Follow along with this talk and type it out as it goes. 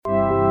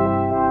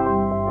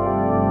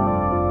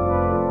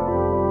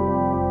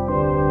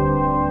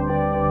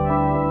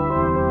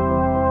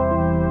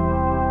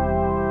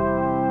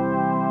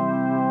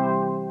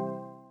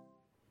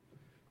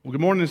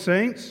Good morning,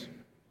 saints.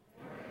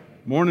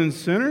 Morning,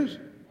 sinners.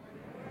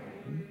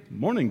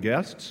 Morning,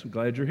 guests.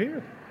 Glad you're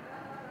here.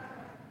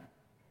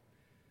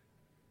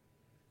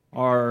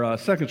 Our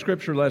second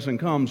scripture lesson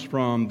comes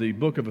from the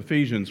book of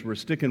Ephesians. We're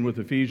sticking with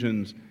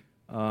Ephesians,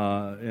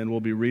 and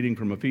we'll be reading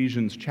from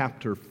Ephesians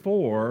chapter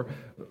 4,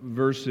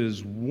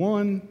 verses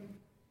 1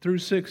 through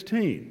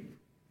 16.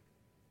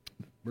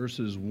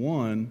 Verses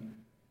 1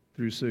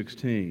 through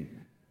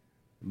 16.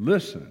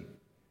 Listen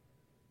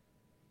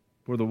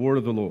for the word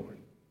of the Lord.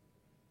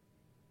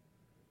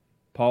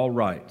 Paul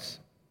writes,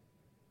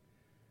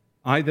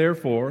 I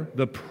therefore,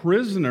 the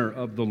prisoner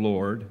of the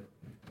Lord,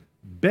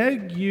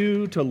 beg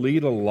you to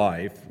lead a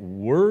life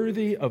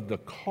worthy of the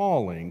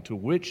calling to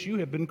which you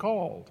have been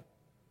called,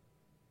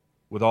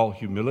 with all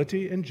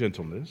humility and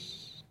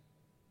gentleness,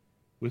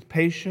 with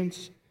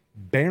patience,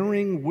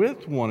 bearing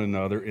with one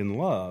another in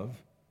love,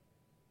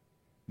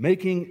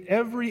 making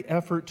every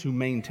effort to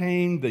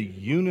maintain the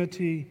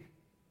unity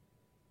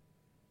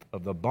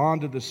of the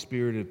bond of the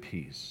Spirit of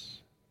peace.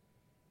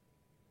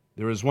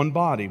 There is one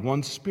body,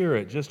 one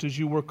Spirit, just as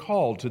you were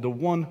called to the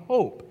one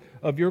hope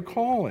of your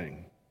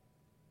calling.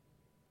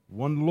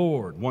 One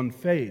Lord, one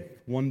faith,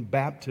 one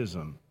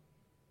baptism,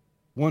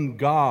 one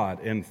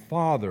God and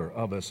Father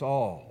of us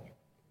all,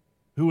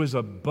 who is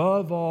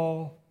above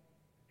all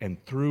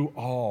and through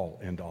all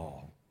and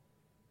all.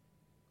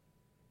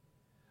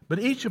 But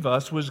each of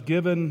us was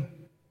given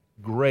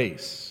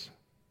grace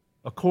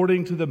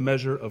according to the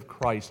measure of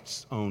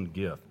Christ's own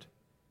gift.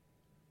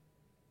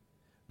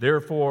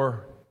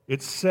 Therefore,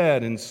 it's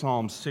said in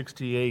Psalm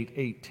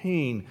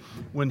 68:18,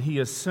 when he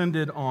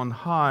ascended on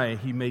high,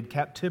 he made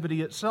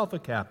captivity itself a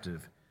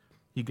captive.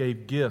 He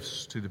gave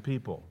gifts to the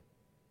people.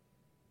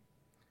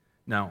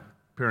 Now,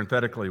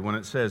 parenthetically, when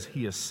it says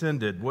he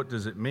ascended, what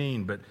does it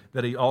mean? But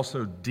that he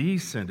also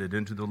descended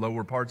into the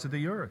lower parts of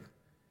the earth.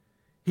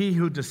 He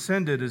who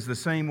descended is the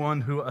same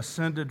one who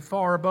ascended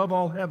far above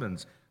all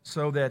heavens,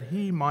 so that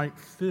he might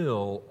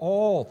fill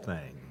all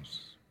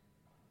things.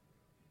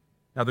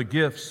 Now, the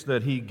gifts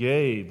that he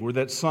gave were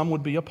that some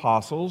would be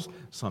apostles,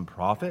 some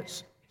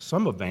prophets,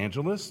 some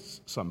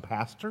evangelists, some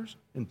pastors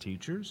and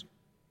teachers,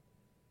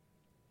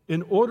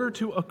 in order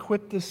to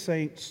equip the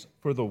saints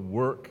for the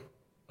work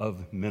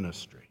of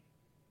ministry,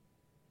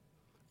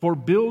 for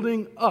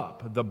building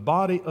up the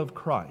body of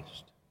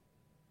Christ,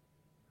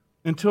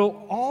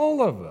 until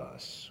all of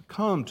us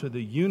come to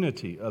the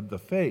unity of the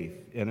faith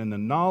and in the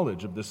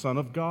knowledge of the Son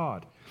of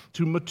God,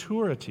 to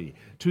maturity,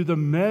 to the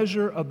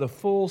measure of the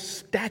full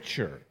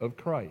stature of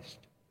Christ.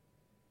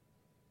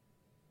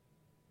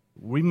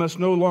 We must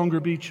no longer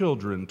be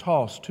children,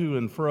 tossed to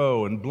and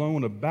fro and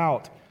blown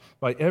about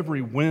by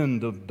every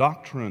wind of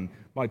doctrine,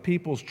 by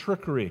people's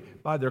trickery,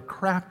 by their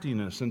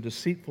craftiness and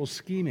deceitful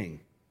scheming,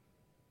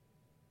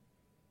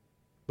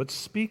 but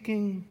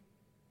speaking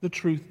the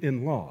truth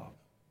in love.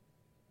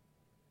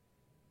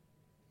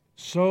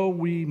 So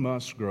we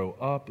must grow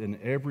up in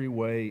every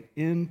way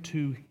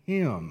into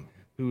Him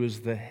who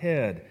is the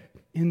head,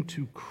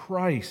 into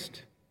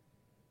Christ,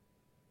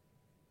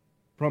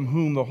 from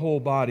whom the whole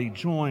body,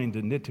 joined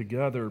and knit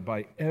together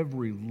by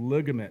every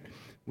ligament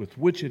with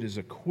which it is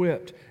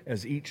equipped,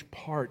 as each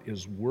part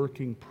is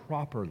working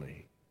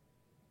properly,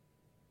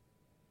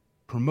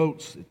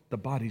 promotes the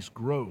body's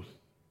growth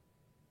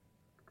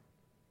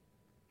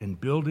and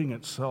building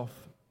itself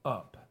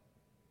up.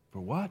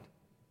 For what?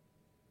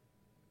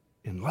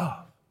 In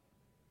love.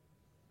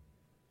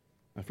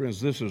 My friends,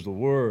 this is the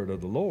word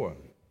of the Lord.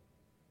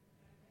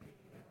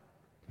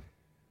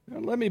 Now,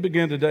 let me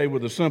begin today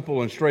with a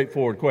simple and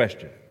straightforward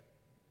question.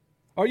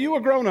 Are you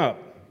a grown-up?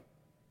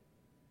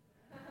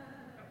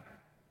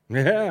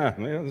 Yeah,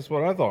 that's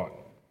what I thought.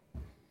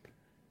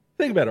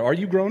 Think about it. Are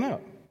you grown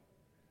up?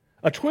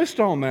 A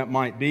twist on that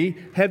might be,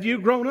 have you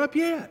grown up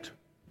yet?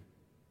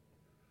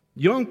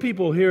 Young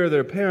people hear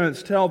their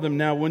parents tell them,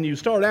 now when you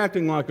start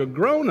acting like a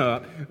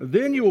grown-up,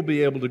 then you will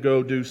be able to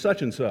go do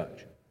such and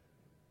such.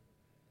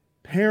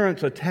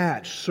 Parents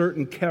attach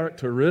certain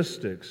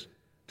characteristics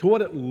to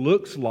what it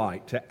looks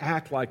like to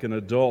act like an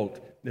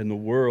adult in the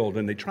world,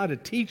 and they try to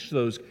teach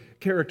those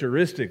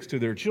characteristics to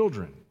their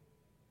children.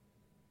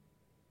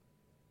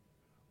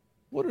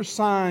 What are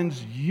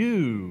signs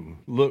you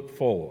look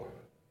for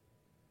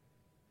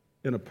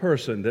in a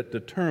person that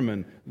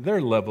determine their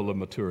level of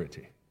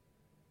maturity?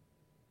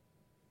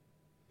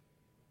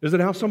 Is it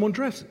how someone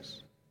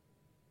dresses?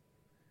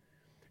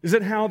 Is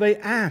it how they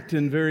act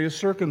in various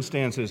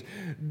circumstances?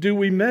 Do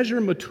we measure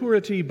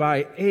maturity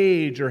by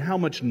age or how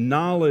much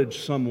knowledge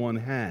someone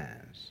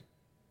has?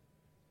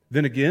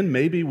 Then again,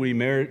 maybe we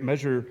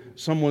measure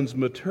someone's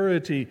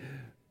maturity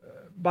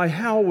by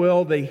how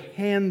well they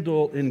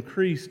handle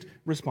increased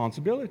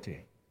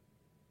responsibility.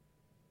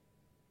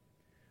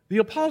 The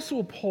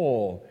Apostle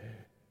Paul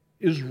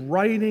is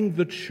writing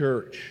the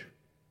church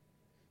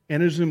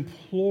and is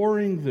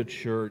imploring the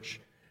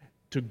church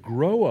to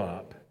grow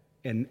up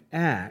and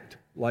act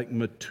like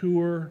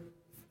mature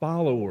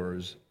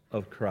followers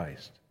of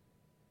Christ.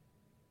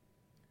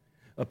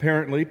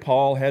 Apparently,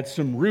 Paul had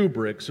some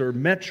rubrics or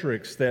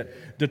metrics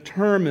that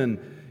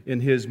determine in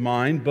his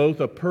mind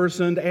both a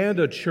person and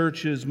a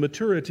church's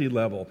maturity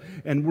level.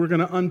 And we're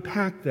going to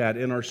unpack that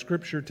in our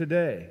scripture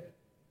today.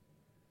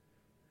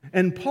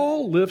 And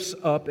Paul lifts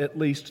up at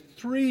least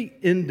 3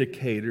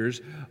 indicators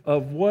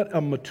of what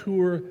a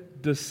mature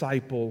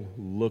disciple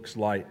looks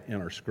like in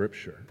our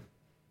scripture.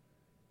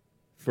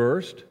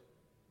 First,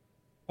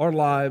 our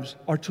lives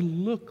are to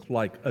look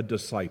like a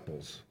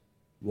disciple's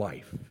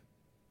life.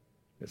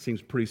 That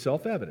seems pretty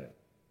self-evident.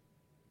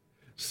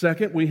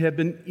 Second, we have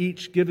been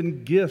each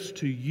given gifts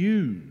to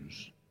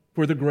use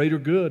for the greater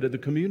good of the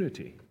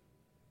community.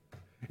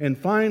 And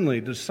finally,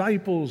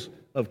 disciples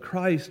of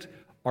Christ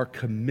are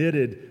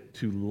committed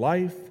to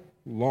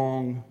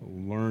lifelong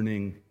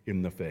learning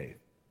in the faith.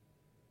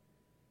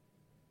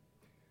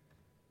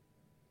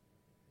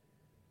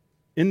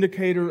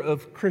 Indicator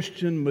of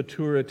Christian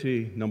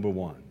maturity number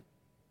 1.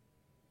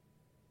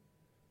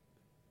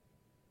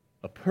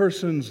 A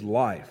person's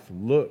life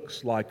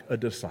looks like a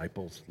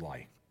disciple's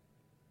life.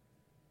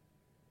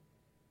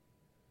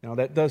 Now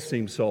that does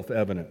seem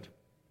self-evident,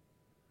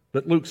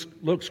 but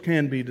looks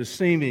can be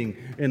deceiving,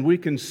 and we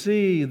can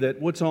see that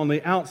what's on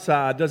the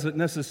outside doesn't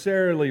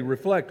necessarily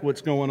reflect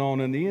what's going on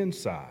in the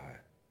inside.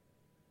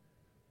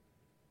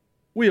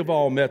 We have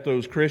all met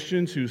those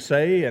Christians who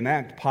say and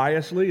act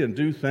piously and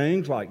do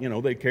things like,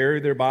 they carry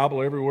their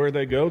Bible everywhere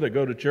they go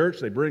to church,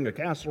 they bring a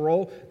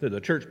casserole to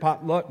the church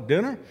potluck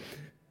dinner,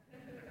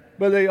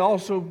 but they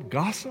also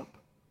gossip,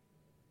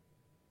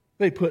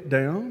 they put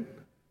down,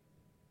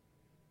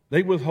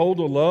 they withhold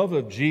the love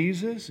of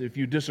Jesus if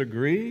you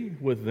disagree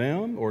with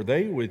them or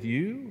they with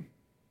you.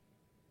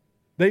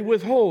 They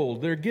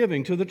withhold their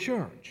giving to the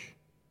church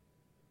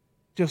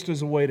just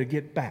as a way to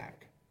get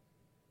back.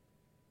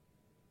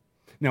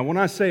 Now, when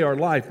I say our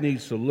life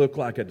needs to look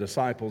like a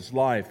disciple's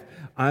life,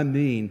 I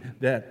mean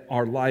that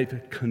our life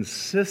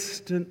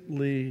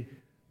consistently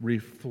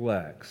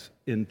reflects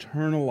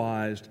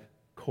internalized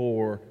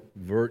core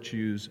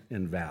virtues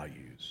and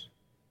values.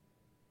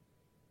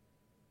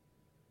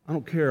 I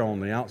don't care on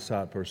the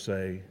outside per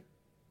se.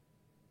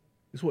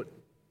 It's what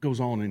goes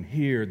on in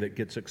here that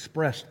gets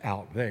expressed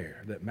out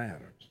there that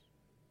matters.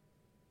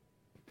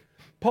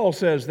 Paul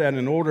says that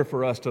in order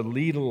for us to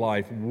lead a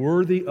life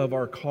worthy of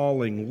our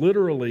calling,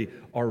 literally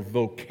our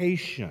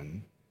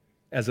vocation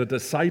as a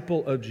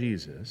disciple of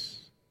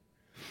Jesus,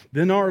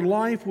 then our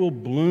life will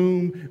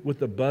bloom with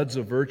the buds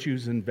of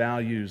virtues and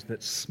values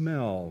that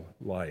smell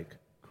like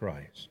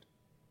Christ.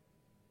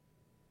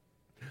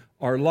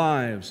 Our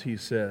lives, he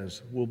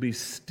says, will be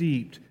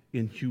steeped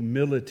in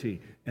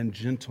humility and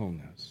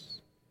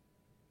gentleness.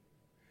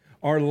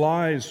 Our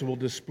lives will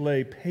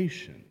display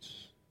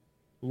patience,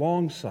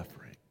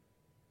 long-suffering.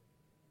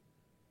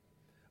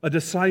 A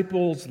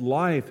disciple's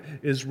life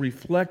is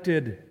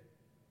reflected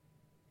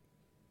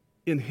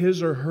in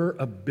his or her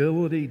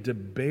ability to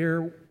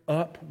bear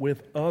up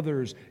with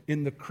others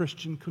in the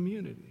Christian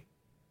community.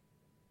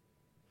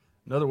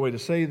 Another way to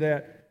say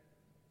that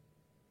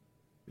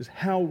is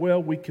how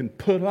well we can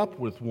put up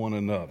with one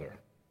another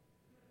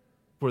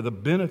for the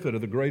benefit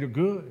of the greater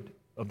good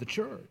of the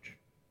church.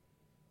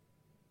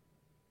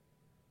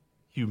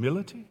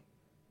 Humility,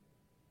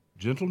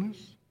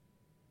 gentleness,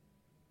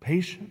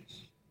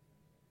 patience,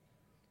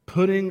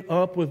 putting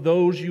up with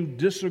those you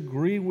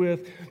disagree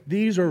with.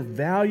 These are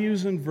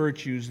values and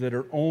virtues that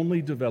are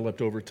only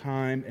developed over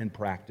time and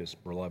practice,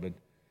 beloved.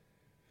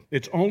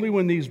 It's only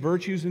when these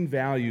virtues and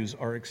values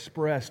are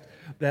expressed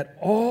that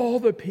all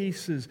the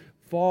pieces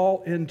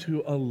fall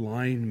into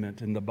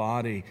alignment in the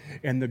body,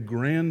 and the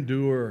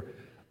grandeur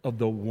of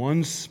the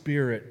one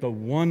Spirit, the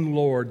one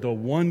Lord, the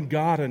one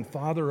God and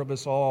Father of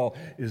us all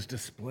is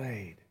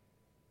displayed.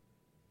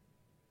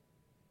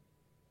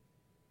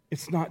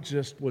 It's not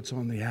just what's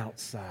on the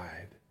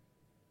outside.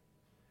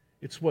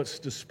 It's what's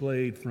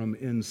displayed from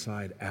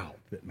inside out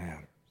that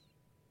matters.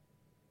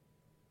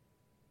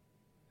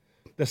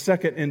 The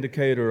second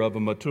indicator of a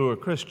mature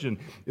Christian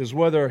is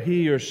whether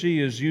he or she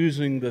is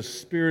using the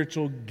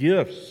spiritual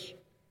gifts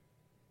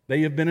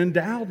they have been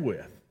endowed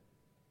with.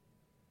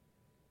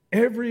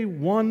 Every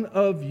one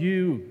of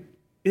you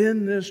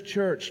in this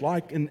church,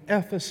 like in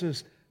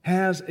Ephesus,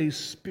 has a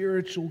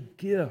spiritual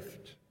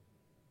gift.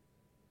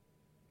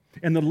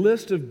 And the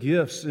list of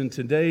gifts in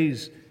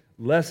today's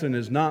lesson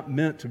is not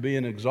meant to be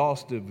an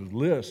exhaustive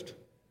list.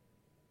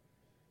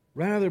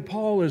 Rather,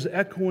 Paul is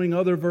echoing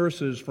other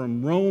verses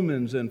from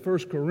Romans and 1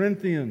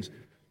 Corinthians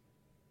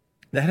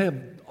that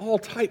have all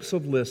types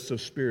of lists of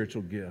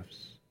spiritual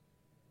gifts.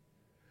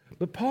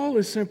 But Paul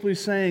is simply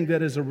saying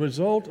that as a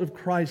result of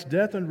Christ's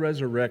death and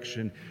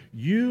resurrection,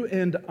 you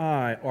and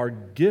I are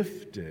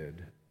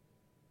gifted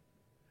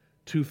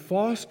to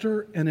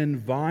foster an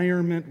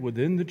environment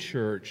within the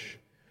church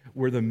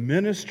where the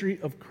ministry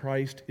of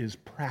Christ is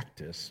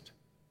practiced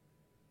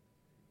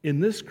in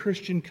this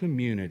Christian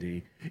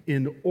community,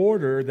 in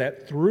order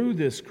that through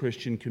this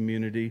Christian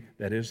community,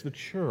 that is the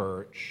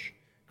church,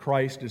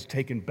 Christ is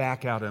taken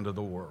back out into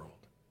the world.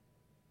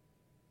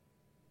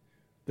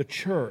 The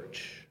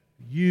church,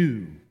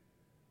 you,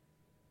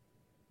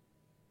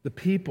 the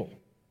people.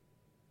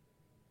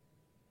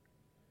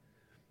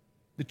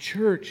 The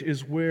church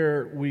is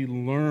where we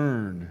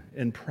learn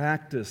and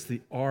practice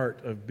the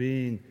art of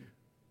being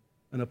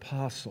an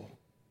apostle,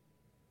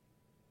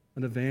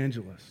 an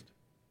evangelist,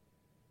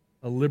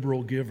 a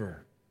liberal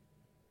giver,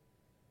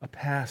 a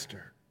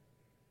pastor,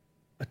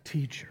 a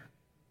teacher.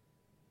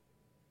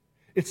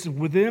 It's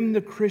within the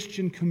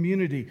Christian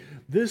community,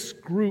 this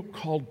group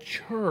called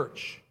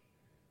church,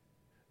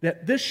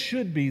 that this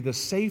should be the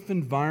safe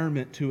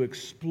environment to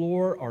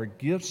explore our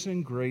gifts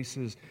and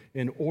graces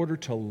in order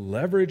to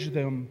leverage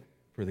them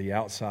for the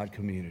outside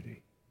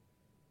community.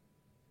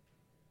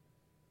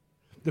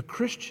 The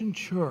Christian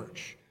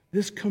church,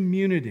 this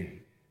community,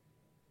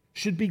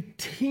 should be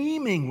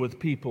teeming with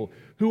people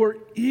who are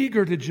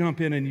eager to jump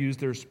in and use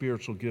their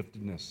spiritual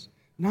giftedness,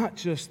 not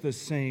just the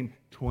same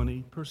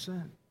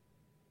 20%.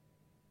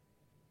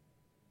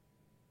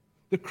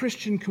 The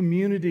Christian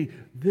community,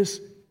 this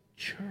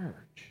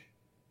church,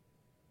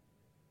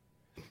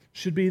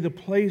 should be the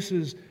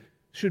place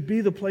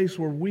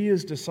where we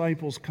as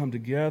disciples come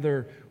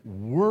together,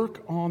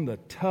 work on the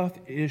tough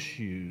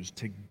issues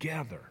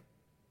together,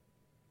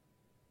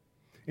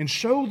 and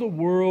show the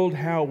world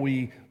how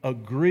we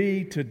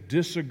agree to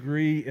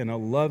disagree in a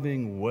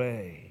loving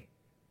way.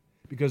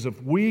 Because if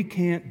we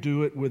can't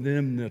do it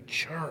within the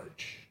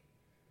church,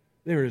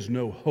 there is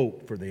no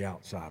hope for the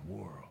outside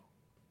world.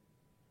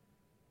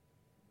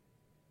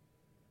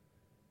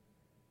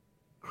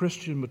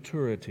 Christian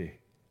maturity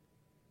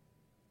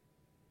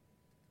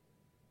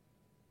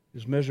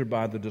is measured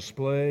by the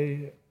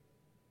display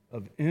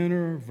of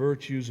inner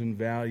virtues and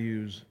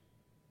values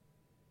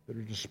that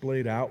are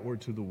displayed outward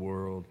to the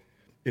world.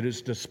 It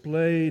is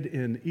displayed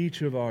in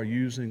each of our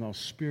using our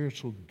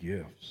spiritual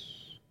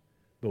gifts,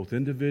 both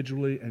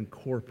individually and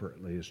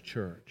corporately as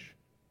church.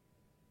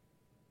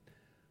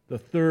 The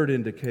third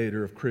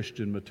indicator of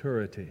Christian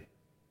maturity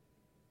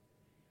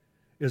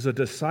is a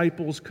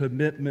disciple's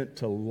commitment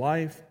to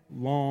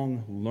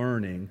lifelong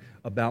learning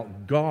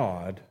about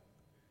God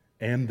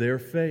and their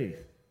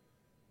faith.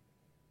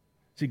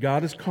 See,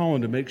 God is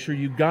calling to make sure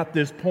you got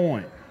this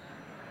point.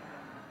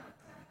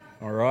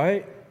 All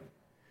right?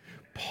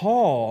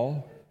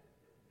 Paul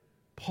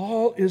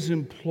is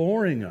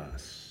imploring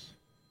us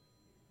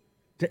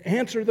to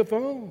answer the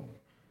phone.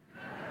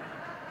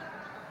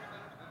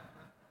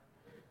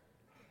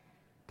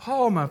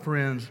 Paul, my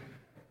friends,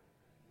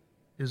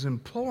 is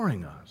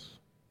imploring us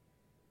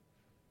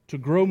to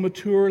grow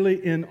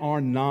maturely in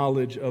our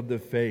knowledge of the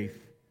faith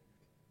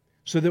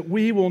so that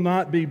we will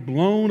not be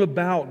blown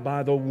about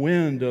by the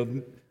wind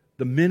of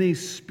the many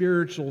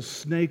spiritual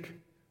snake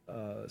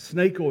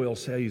oil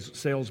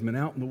salesmen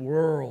out in the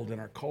world in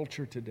our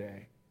culture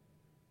today.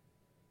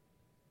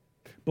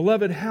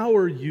 Beloved, how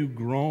are you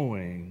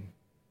growing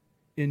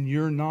in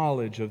your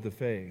knowledge of the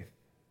faith?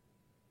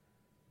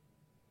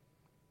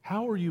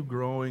 How are you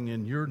growing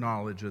in your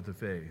knowledge of the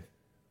faith?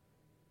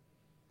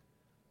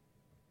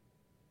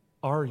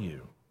 Are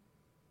you?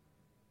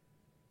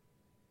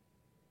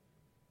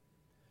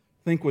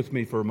 Think with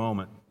me for a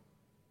moment.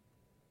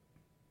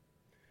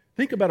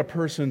 Think about a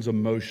person's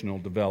emotional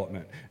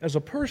development. As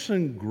a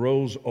person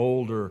grows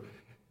older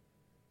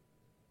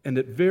and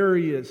at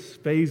various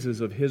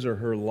phases of his or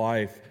her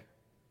life,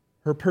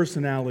 her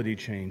personality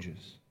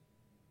changes.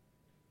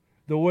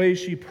 The way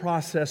she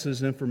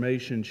processes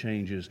information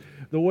changes.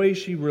 The way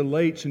she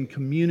relates and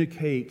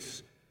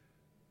communicates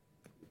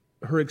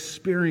her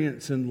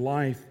experience in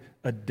life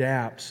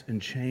adapts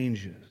and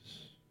changes.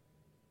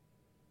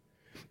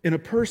 In a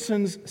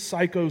person's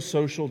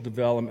psychosocial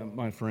development,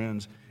 my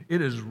friends,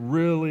 it is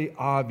really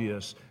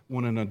obvious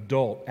when an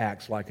adult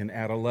acts like an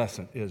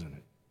adolescent, isn't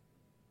it?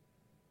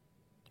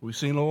 We've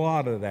seen a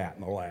lot of that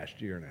in the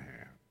last year and a half.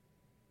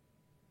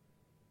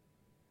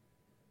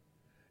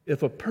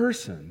 If a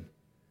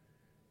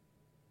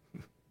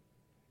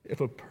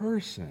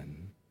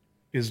person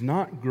is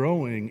not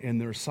growing in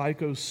their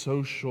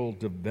psychosocial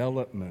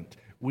development,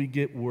 we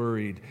get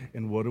worried,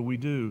 and what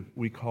do?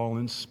 We call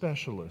in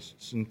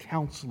specialists and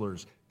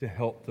counselors to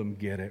help them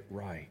get it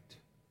right.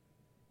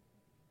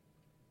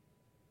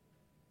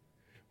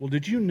 Well,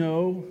 did you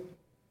know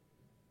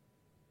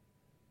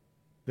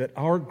that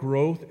our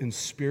growth in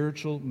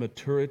spiritual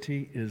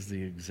maturity is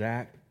the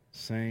exact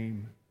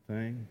same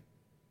thing?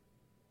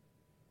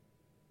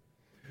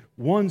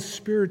 One's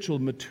spiritual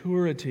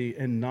maturity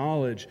and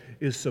knowledge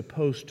is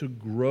supposed to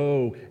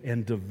grow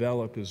and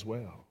develop as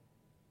well.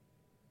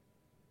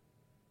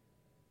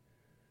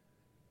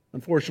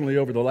 Unfortunately,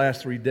 over the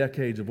last 3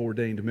 decades of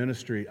ordained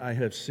ministry, I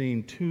have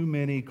seen too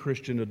many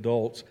Christian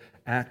adults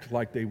act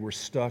like they were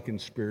stuck in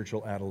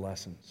spiritual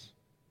adolescence.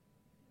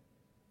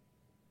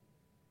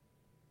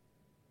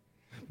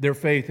 Their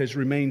faith has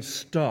remained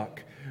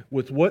stuck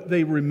with what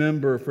they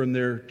remember from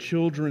their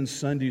children's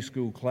Sunday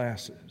school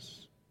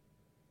classes,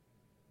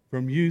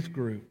 from youth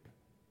group.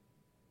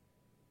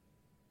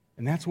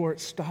 And that's where it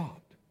stopped.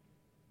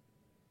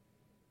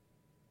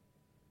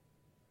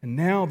 And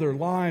now their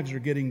lives are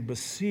getting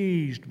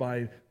besieged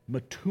by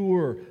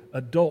mature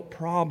adult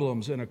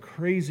problems in a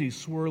crazy,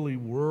 swirly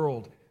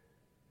world.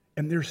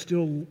 And they're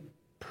still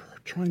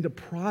trying to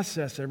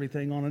process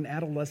everything on an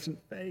adolescent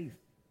faith.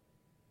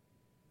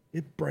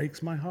 It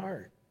breaks my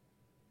heart.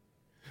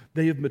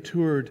 They have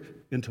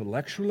matured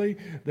intellectually.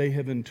 They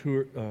have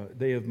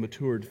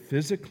matured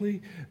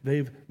physically.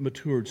 They've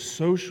matured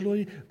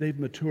socially. They've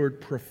matured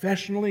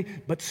professionally.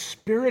 But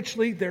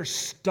spiritually, they're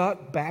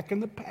stuck back in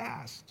the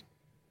past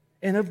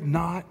and have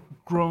not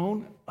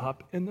grown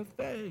up in the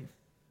faith.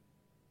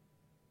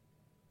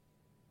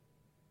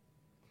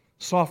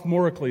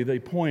 Sophomorically, they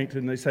point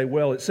and they say,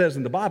 well, it says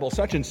in the Bible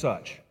such and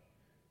such.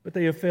 But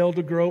they have failed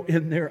to grow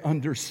in their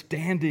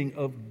understanding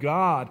of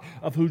God,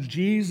 of who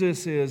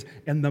Jesus is,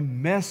 and the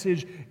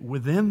message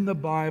within the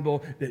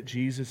Bible that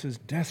Jesus is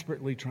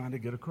desperately trying to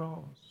get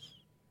across.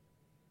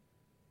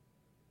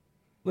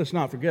 Let's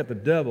not forget the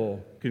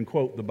devil can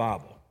quote the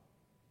Bible.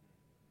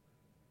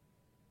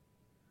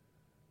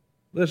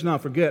 Let's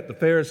not forget the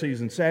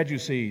Pharisees and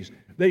Sadducees.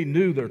 They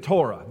knew their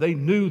Torah. They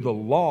knew the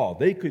law.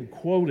 They could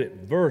quote it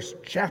verse,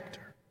 chapter.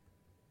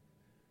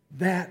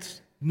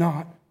 That's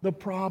not the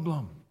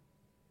problem.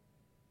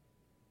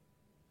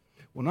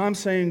 When I'm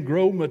saying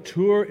grow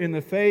mature in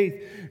the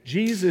faith,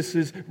 Jesus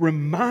is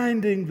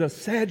reminding the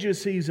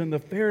Sadducees and the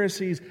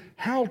Pharisees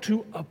how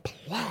to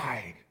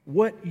apply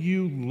what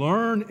you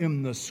learn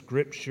in the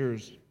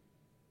Scriptures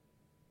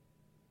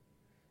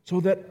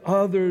so that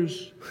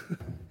others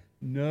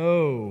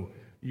know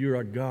you're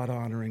a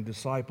God-honoring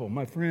disciple.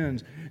 My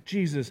friends,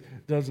 Jesus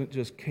doesn't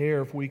just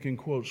care if we can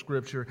quote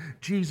Scripture.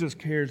 Jesus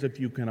cares if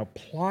you can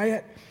apply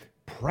it,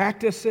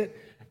 practice it,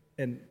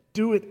 and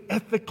do it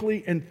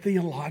ethically and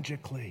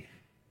theologically.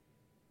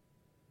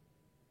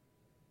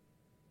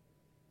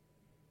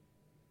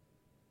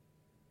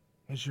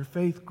 Has your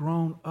faith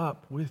grown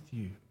up with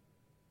you?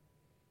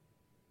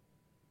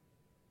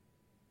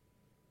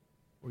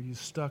 Or are you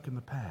stuck in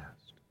the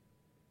past?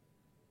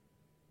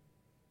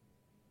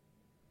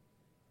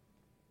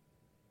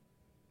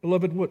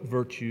 Beloved, what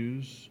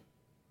virtues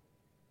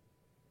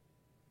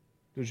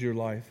does your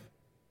life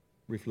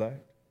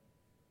reflect?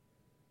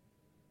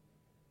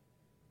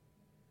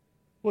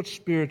 What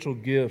spiritual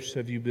gifts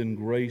have you been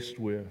graced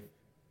with?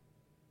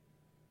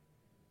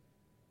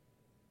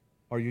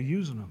 Are you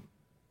using them?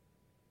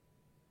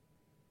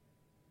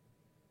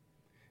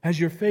 Has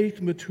your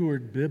faith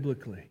matured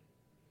biblically,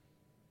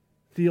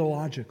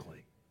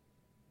 theologically,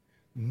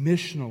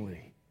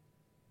 missionally?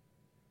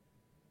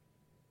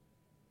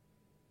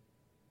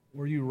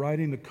 Were you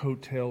riding the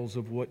coattails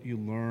of what you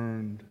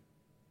learned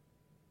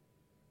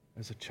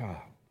as a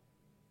child?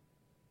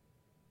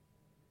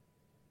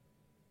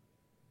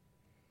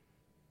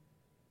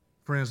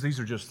 Friends, these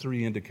are just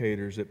three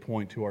indicators that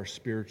point to our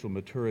spiritual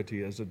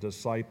maturity as a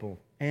disciple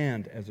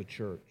and as a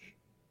church.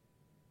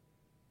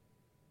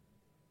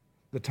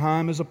 The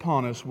time is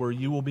upon us where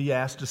you will be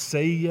asked to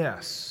say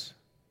yes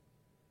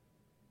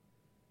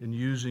in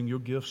using your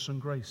gifts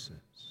and graces.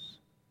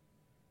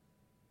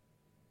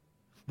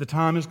 The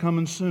time is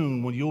coming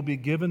soon when you'll be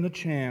given the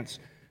chance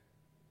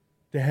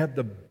to have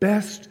the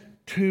best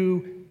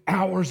 2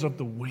 hours of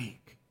the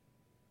week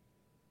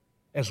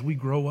as we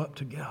grow up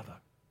together.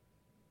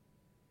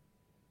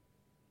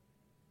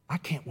 I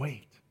can't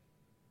wait.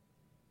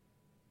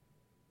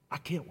 I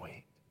can't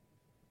wait.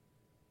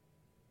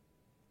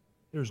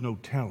 There's no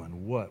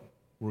telling what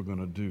we're going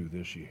to do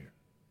this year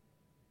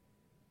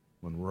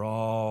when we're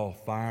all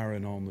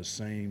firing on the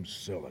same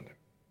cylinder.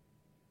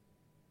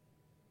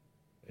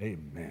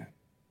 Amen.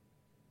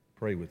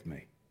 Pray with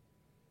me.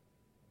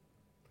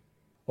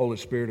 Holy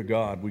Spirit of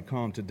God, we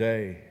come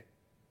today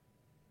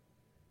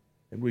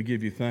and we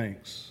give you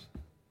thanks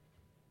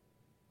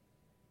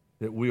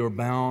that we are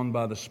bound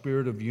by the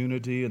spirit of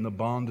unity and the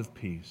bond of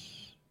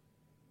peace.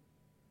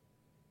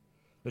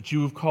 That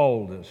you have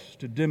called us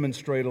to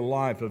demonstrate a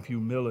life of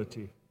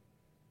humility,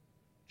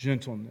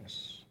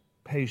 gentleness,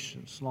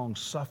 patience,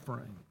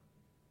 long-suffering.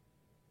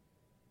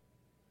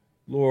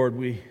 Lord,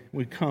 we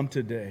come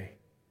today.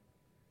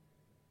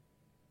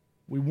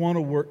 We want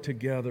to work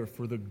together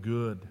for the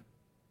good,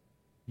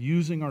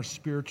 using our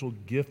spiritual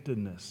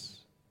giftedness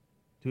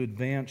to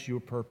advance your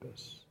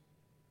purpose.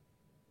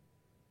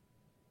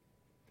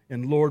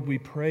 And Lord, we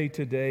pray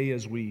today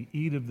as we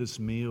eat of this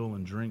meal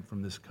and drink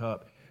from this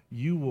cup,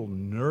 you will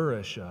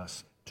nourish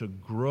us to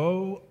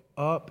grow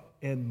up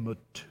and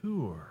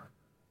mature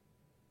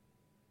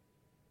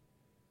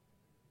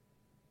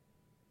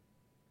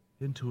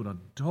into an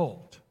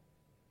adult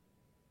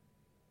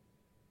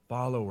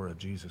follower of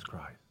Jesus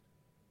Christ.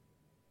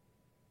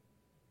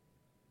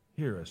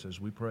 Hear us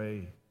as we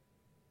pray,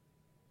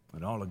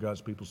 and all of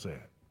God's people say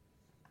it.